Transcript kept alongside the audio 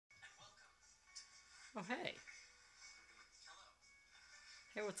Oh, hey.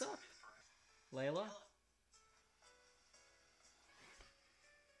 Hey, what's up? Layla?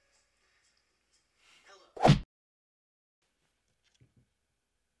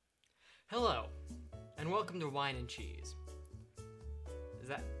 Hello, and welcome to Wine and Cheese. Is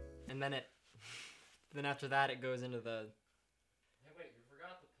that... and then it... then after that it goes into the... Hey, wait, you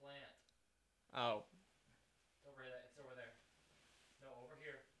forgot the plant. Oh. It's over there. No, over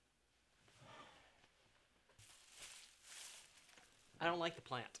here. I don't like the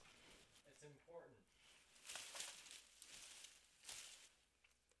plant. It's important.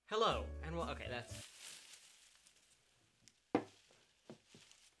 Hello, and well, okay, that's... It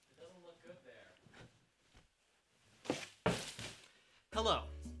doesn't look good there. Hello,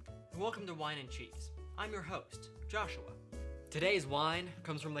 and welcome to Wine and Cheese. I'm your host, Joshua. Today's wine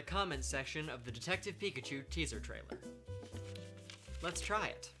comes from the comments section of the Detective Pikachu teaser trailer. Let's try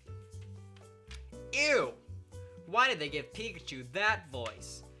it. Ew! Why did they give Pikachu that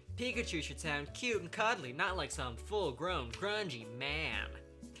voice? Pikachu should sound cute and cuddly, not like some full-grown, grungy man.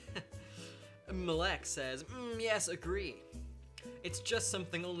 Malek says, yes, agree. It's just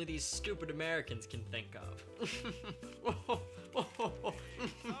something only these stupid Americans can think of.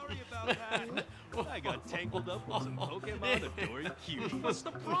 Sorry about that. I got tangled up with some Pokemon adoring cutie. What's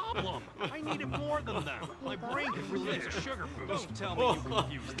the problem? I needed more than them. My brain can really use a sugar boost. Don't tell me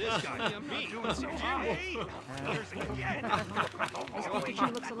you confused this guy with me. Hey, there's again.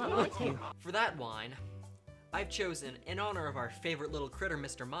 Pikachu looks a lot like you. For that wine, I've chosen, in honor of our favorite little critter,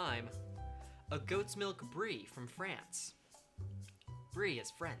 Mr. Mime, a goat's milk brie from France. Brie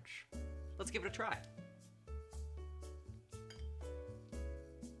is French. Let's give it a try.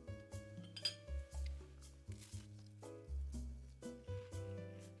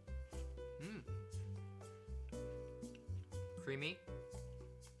 Creamy,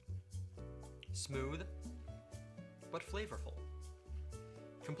 smooth, but flavorful.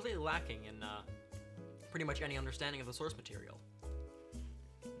 Completely lacking in pretty much any understanding of the source material.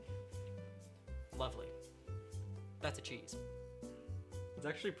 Lovely. That's a cheese. It's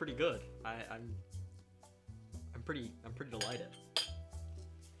actually pretty good. I'm pretty delighted.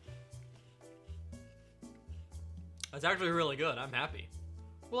 It's actually really good. I'm happy.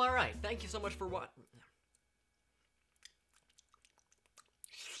 Well, all right. Thank you so much for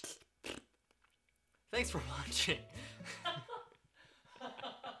Thanks for watching.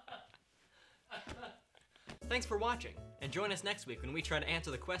 Thanks for watching, and join us next week when we try to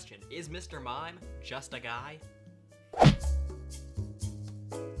answer the question, is Mr. Mime just a guy?